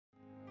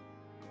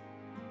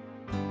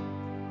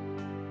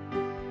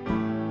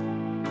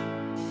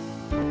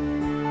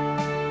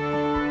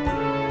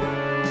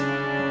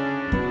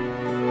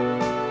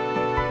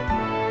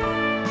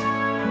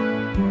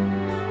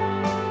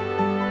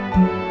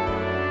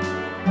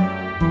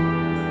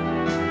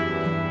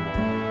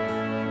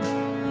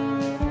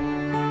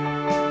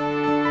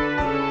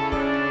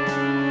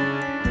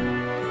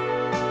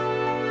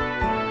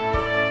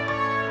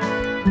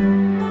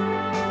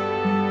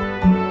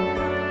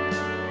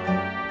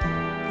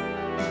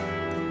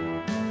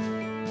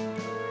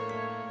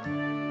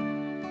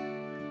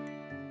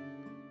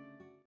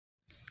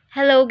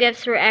Hello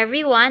gifts for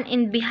everyone.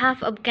 In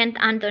behalf of Kent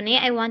Anthony,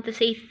 I want to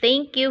say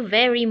thank you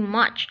very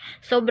much.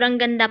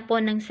 Sobrang ganda po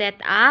ng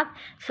setup.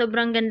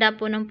 Sobrang ganda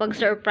po ng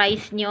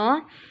pag-surprise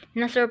nyo.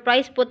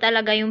 Na-surprise po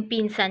talaga yung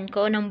pinsan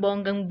ko ng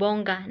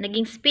bonggang-bongga.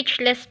 Naging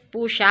speechless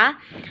po siya.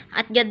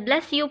 At God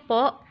bless you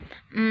po.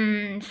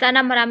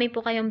 Sana marami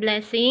po kayong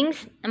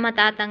blessings na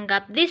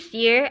matatanggap this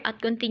year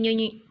at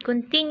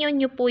continue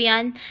nyo po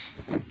yan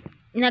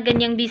na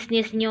ganyang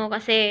business nyo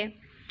kasi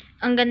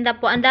ang ganda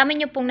po. Ang dami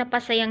nyo pong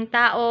napasayang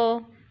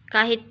tao.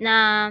 Kahit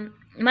na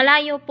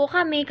malayo po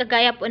kami,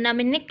 kagaya po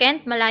namin ni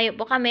Kent, malayo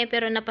po kami,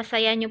 pero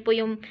napasaya nyo po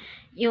yung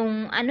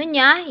ano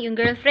niya, yung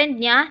girlfriend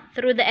niya,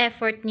 through the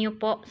effort nyo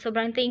po.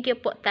 Sobrang thank you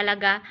po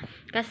talaga.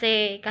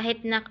 Kasi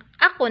kahit na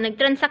ako,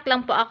 nag-transact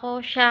lang po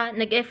ako, siya,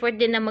 nag-effort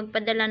din na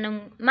magpadala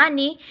ng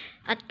money,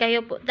 at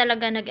kayo po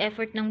talaga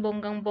nag-effort ng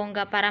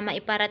bonggang-bongga para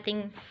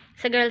maiparating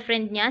sa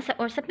girlfriend niya,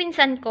 or sa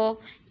pinsan ko,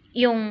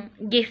 yung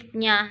gift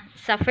niya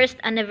sa first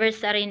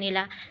anniversary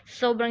nila.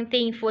 Sobrang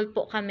thankful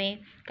po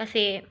kami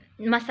kasi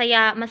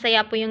masaya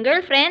po yung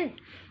girlfriend,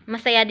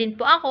 masaya din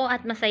po ako,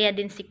 at masaya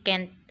din si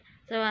Kent.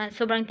 So,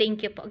 sobrang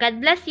thank you po.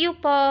 God bless you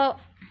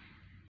po.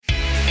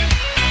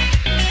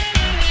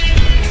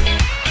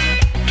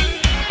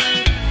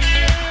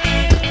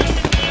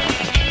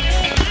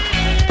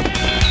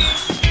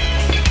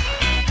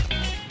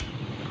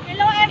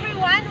 Hello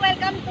everyone!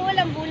 Welcome to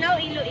Lambunaw,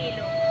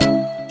 Iloilo.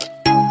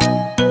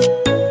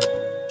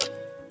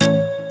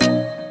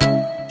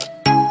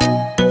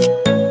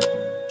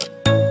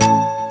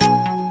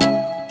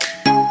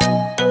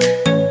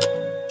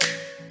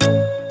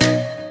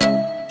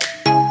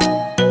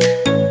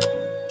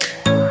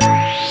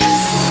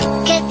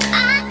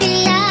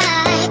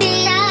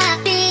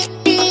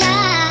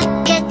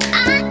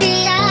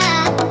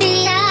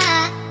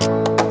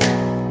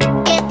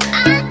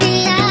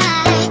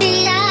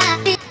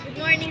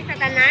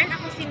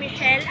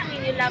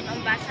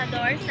 Love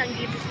ambassadors ng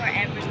Gift for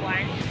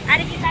Everyone.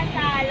 Ari kita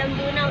sa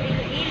Lambunaw,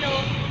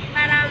 Iloilo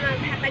para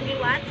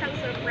maghatagiwat sang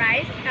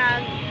surprise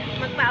kag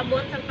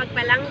magpaabot sang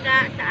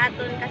pagpalangga sa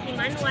aton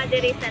kasimanwa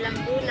diri sa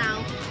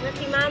Lambunaw na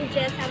si Ma'am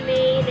Jessa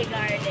May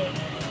Legarde.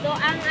 So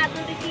ang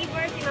aton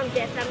receiver si Ma'am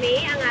Jessa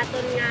May, ang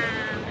aton nga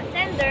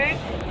sender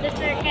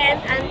Sister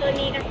Kent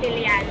Anthony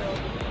Castellano.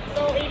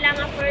 So ilang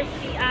nga first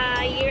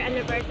year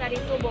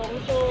anniversary subong.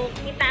 So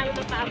kita ang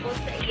mapaabot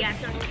sa iya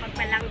sang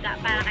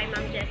pagpalangga para kay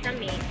Ma'am Jessa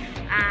May.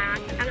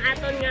 Ang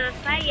aton nga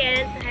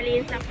client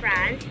halin sa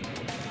France.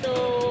 So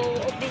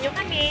update nyo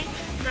kami,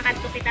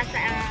 makadto kita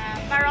sa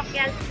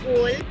parochial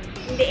school.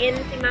 Diin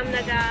si Ma'am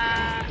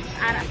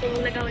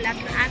nagahulat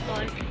sa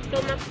aton.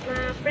 So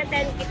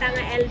ma-pretend kita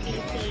nga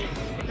LBC.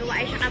 So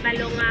ay siya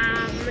kabalo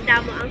nga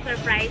madamo ang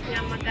surprise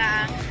nga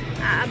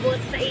abot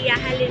sa iya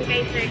halin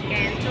kay Sir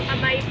Ken. So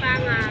kabay pa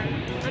nga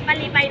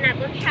mapalipay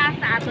naton siya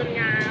sa aton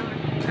nga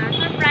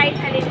surprise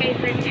halin kay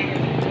Sir Ken.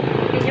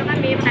 Update nyo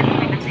kami, makadto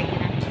kita sa iya.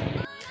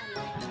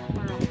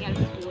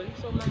 School.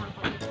 So,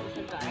 mamangkot ko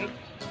sa guard.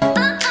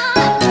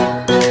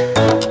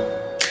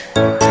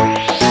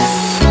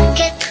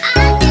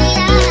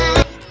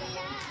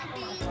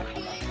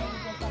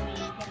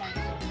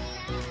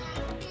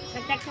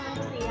 Nag-text naman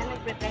ko siya,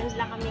 nag-pretend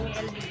lang kami ng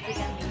LBC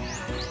kami.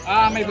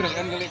 May break.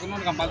 Ang gali ko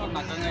nun, nakampalot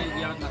na ka ngayon,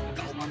 diyan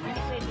nakita ko mami.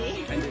 Pwede?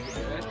 Pwede ko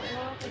siya.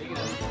 Pwede ko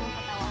siya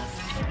magpatawa.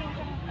 Pwede ko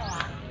siya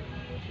magpatawa.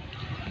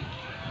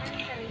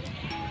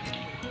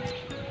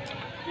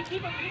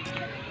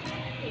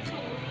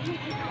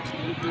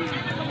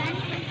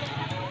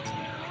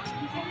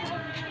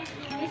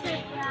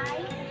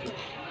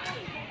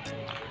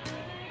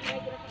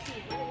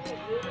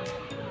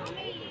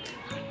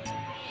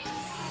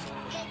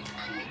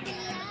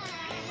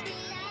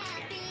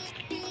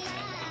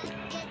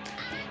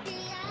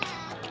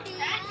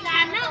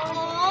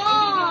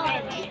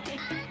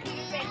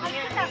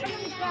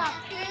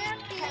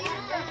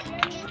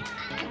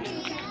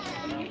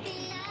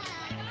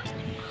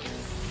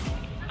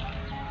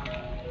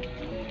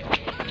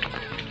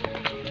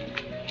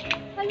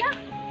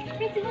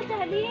 Kasi mo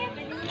dali.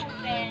 Pwede mo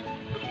open.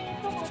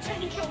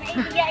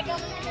 Iya, ikaw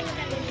mo na yung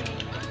dali.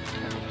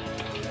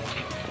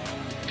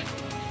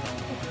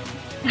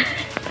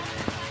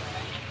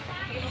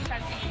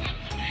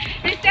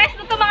 Recess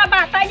na ito mga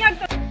bata niya.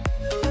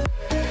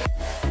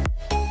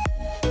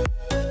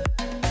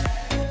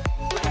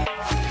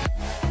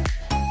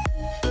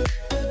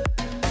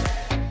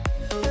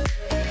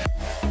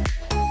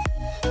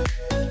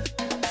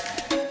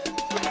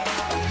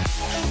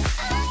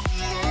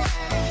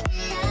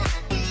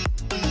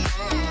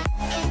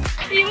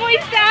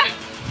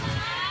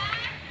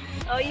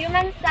 So,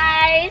 human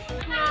size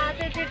na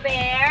teddy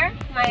bear,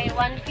 may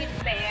 1 feet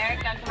bear,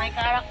 kag may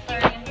character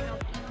yung Hello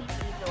Kitty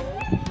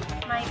pillows,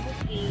 may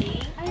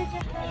bouquet,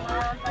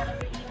 para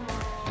sa imo.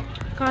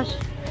 Gosh.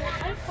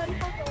 Ay, sorry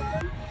po,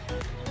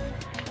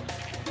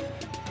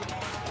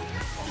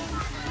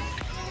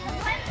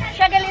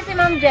 siya galing si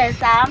Ma'am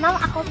Jessa. Ma'am,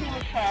 ako si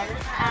Michelle,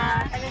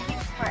 taga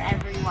Gift for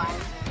Everyone.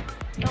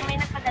 So, may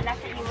nagpadala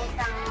sa imo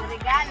sang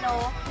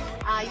regalo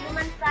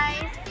human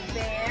size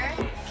bear,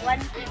 1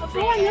 kit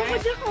bear,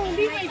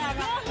 may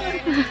character,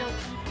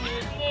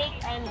 cake,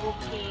 and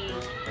bouquet.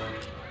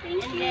 And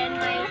then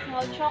may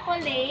small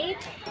chocolate,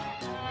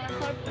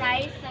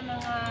 surprise sa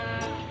mga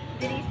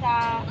diri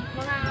sa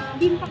mga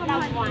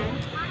loved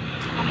ones.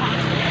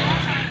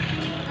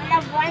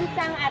 Loved ones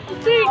ang atong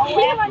mga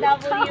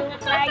OFW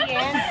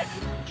client.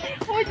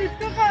 Oh, Diyos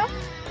ko ka.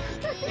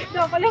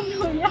 Dapat lang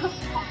muna.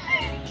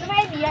 So,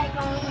 may idea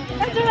ikaw.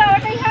 Nagsulawa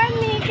kay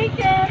Honey, kay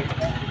Jen.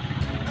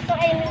 So,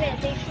 ay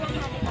message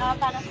lang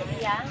para sa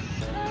iya.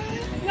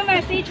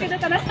 Na-message ko na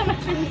talas sa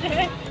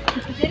messenger.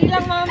 Diri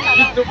lang ma'am.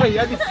 Dito pa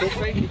yan, dito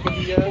pa hindi pa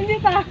yan. Hindi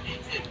ta.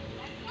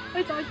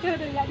 Uy, tawag ko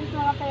rin yan. Dito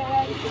mga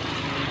payawan.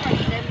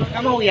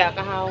 Kamahuya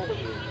ka, how?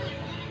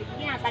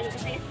 Ginatali ko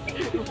sa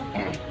estate.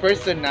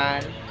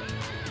 Personal.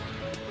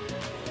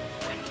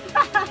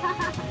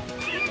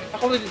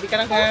 Ako, hindi ka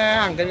lang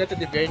hanggang na ito,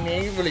 di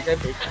Bernie. Muli ka,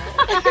 Bernie.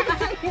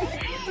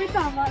 Uy,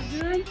 tama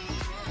dun.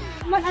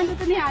 Ano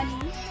to ni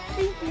Honey?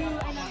 Thank you.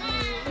 I love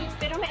you.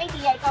 Pero may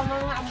idea ikaw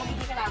mga amo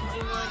hindi ka lang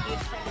yung mga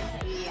gifts na din sa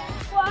iya.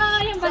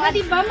 Wow, yung bala, di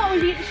ba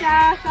maulit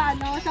siya sa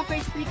sa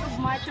first week of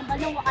March. Yung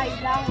bala, waay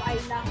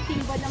lang.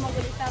 Symbol na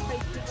magulit sa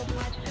first week of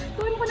March.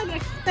 So, hindi ko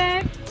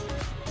nag-expect.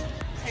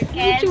 Sir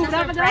Ken,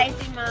 tsura pa daw. surprise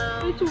si ma'am.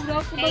 Yung tsura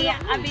ko ba? Kaya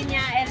abi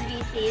niya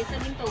LBC, so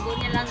gintugo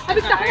niya lang sa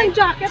Abig sa card. ng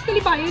jacket,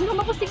 kalibayan ko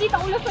makusikita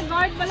ulo sa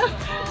guard.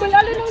 Wala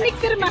nung next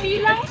year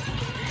mahilang.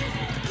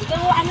 So,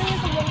 ano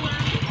yung tugong na?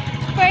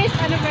 First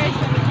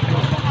anniversary.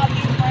 So,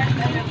 happy first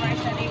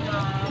anniversary,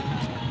 ma'am.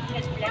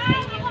 God bless sa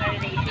inyong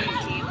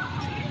relationship.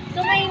 So,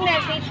 may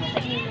message ko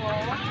sa inyo.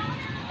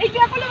 Ay, di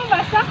ako lang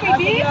mabasa.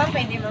 Pwede? Sige ma'am,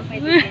 pwede ma'am,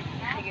 pwede.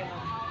 Sige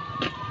ma'am.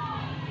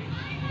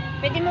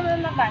 Pwede mo ma'am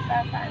mabasa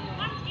sa ano?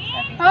 Sa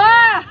Facebook.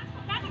 Ah!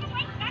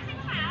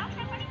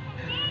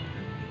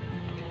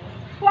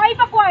 Why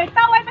pa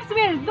kwarta? Why pa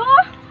sweldo?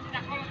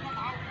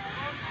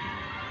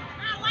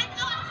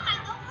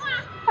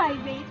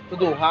 5-8.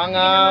 Tuduha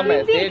nga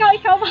Hindi, message.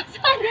 ikaw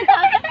basa nila.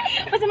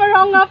 Basta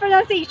wrong nga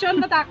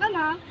pronunciation, batakan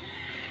ha.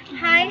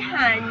 Hi,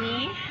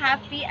 honey.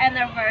 Happy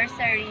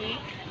anniversary.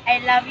 I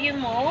love you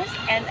most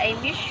and I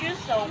miss you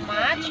so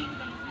much.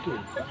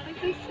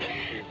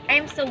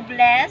 I'm so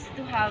blessed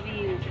to have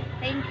you.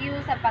 Thank you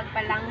sa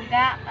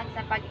pagpalangga at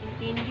sa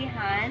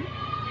pag-intindihan.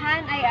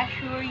 Han, I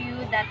assure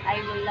you that I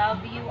will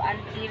love you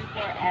until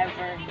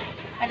forever.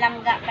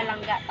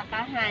 Palangga ta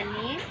ka,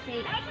 honey.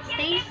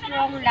 Stay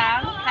strong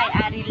lang. Kay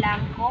ari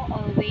lang ko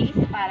always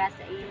para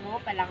sa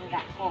imo palangga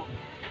ko.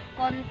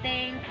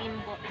 Konting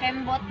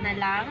kembot na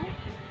lang.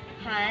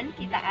 Han,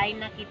 kita ay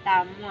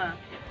nakita mo.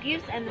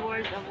 Gifts and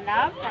words of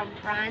love from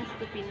France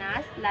to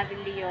Pinas.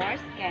 Lovingly yours,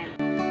 Ken.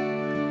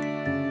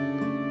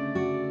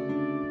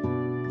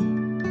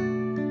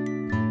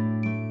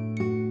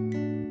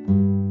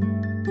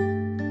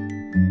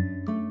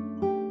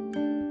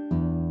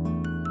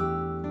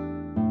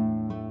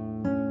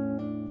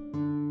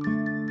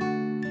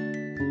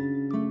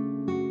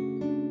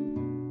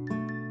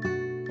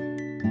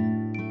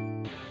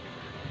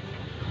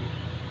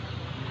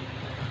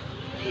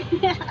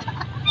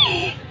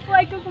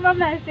 Why ko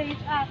kuma-message?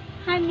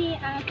 Honey,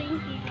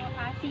 thank you.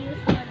 See you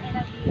soon. I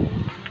love you.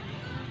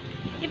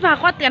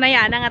 Ipakot ka na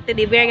yan ang ate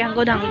di bear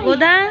hangkod ha.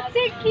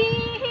 Sir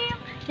Kim!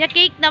 Ya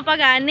cake na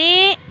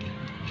pagani.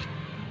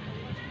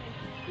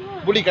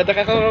 Buli ka,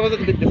 nakakaroon ko sa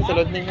bit sa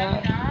lod niya.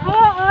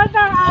 Oo,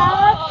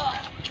 sarap!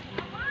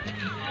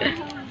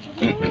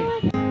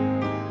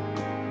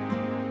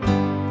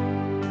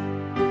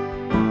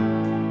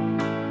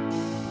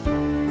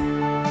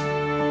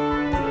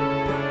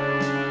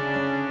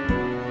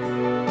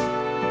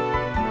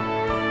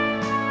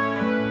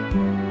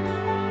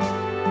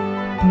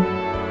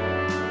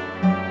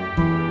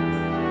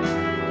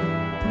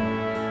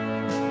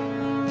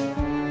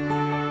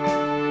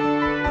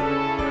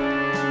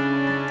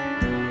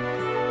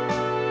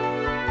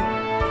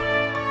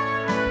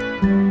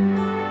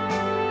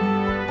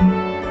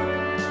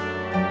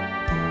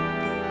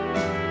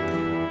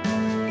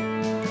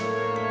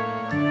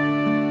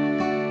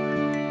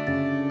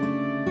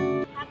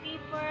 Happy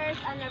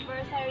first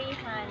anniversary,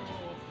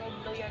 honey. So,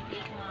 blow your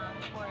cake, mom,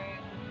 for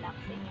luck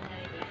sa inyong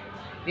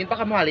relationship. Din pa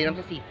kamuhali lang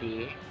sa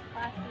city.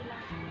 Pasi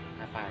lang.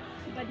 Napas.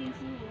 Iba din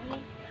siya.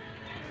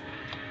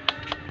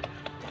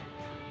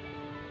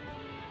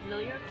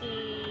 Blow your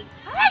cake.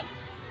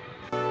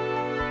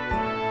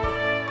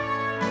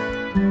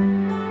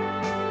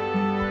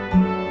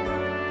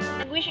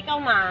 Nag-wish ikaw,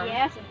 ma'am.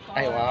 Yes, of course.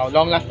 Ay wow,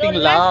 long-lasting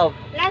So, love.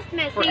 Last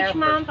message, Forever.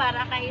 ma'am,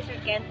 para kay Sir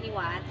Kent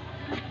Liwat.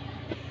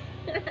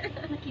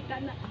 Nakita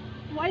na.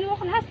 Why mo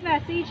ko last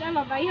message?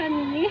 Mabay,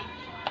 honey.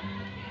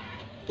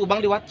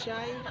 Tubang liwat siya.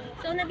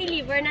 So,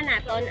 na-deliver na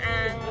naton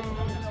ang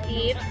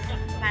gifts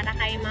para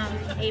kay Ma'am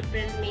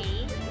April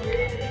May.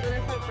 So,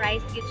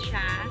 na-surprise gift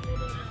siya.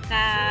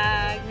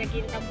 Kag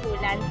naging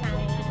tampulan sa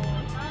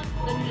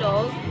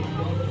tunlog.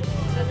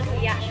 So,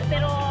 nahiya siya.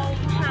 Pero,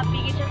 happy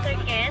gift siya, Sir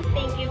Kent.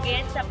 Thank you,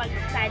 guys, sa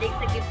pagsalig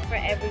sa gift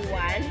for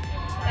everyone.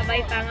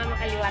 Kabay pa nga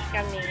makaliwat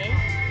kami.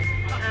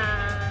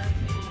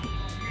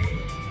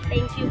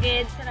 Thank you,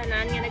 Gid, sa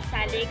tanan nga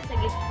nagsalig sa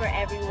Gifts for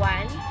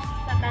Everyone.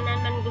 Sa tanan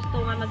man gusto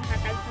nga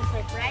maghatag sa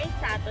surprise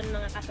sa aton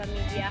mga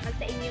kapamilya kag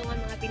sa inyo nga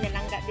mga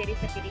pinalangga diri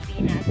sa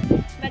Pilipinas.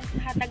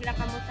 Maghatag lang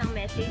kamo sang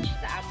message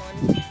sa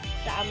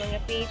amon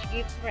nga page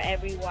Gifts for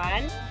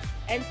Everyone.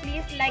 And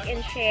please like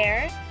and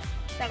share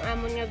sa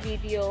amon nga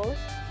videos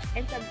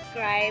and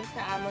subscribe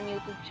sa among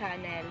YouTube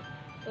channel.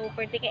 So,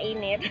 perti ka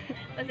init.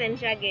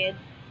 Pasensya, Gid.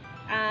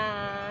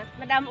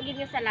 Madamo gid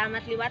nga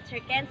salamat liwat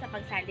Sir Ken sa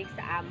pagsalig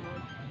sa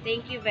amon.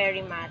 Thank you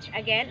very much.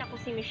 Again, ako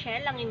si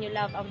Michelle, ang inyo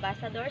love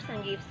ambassador ng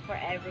Gifts for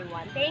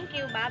Everyone. Thank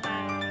you.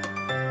 Bye-bye.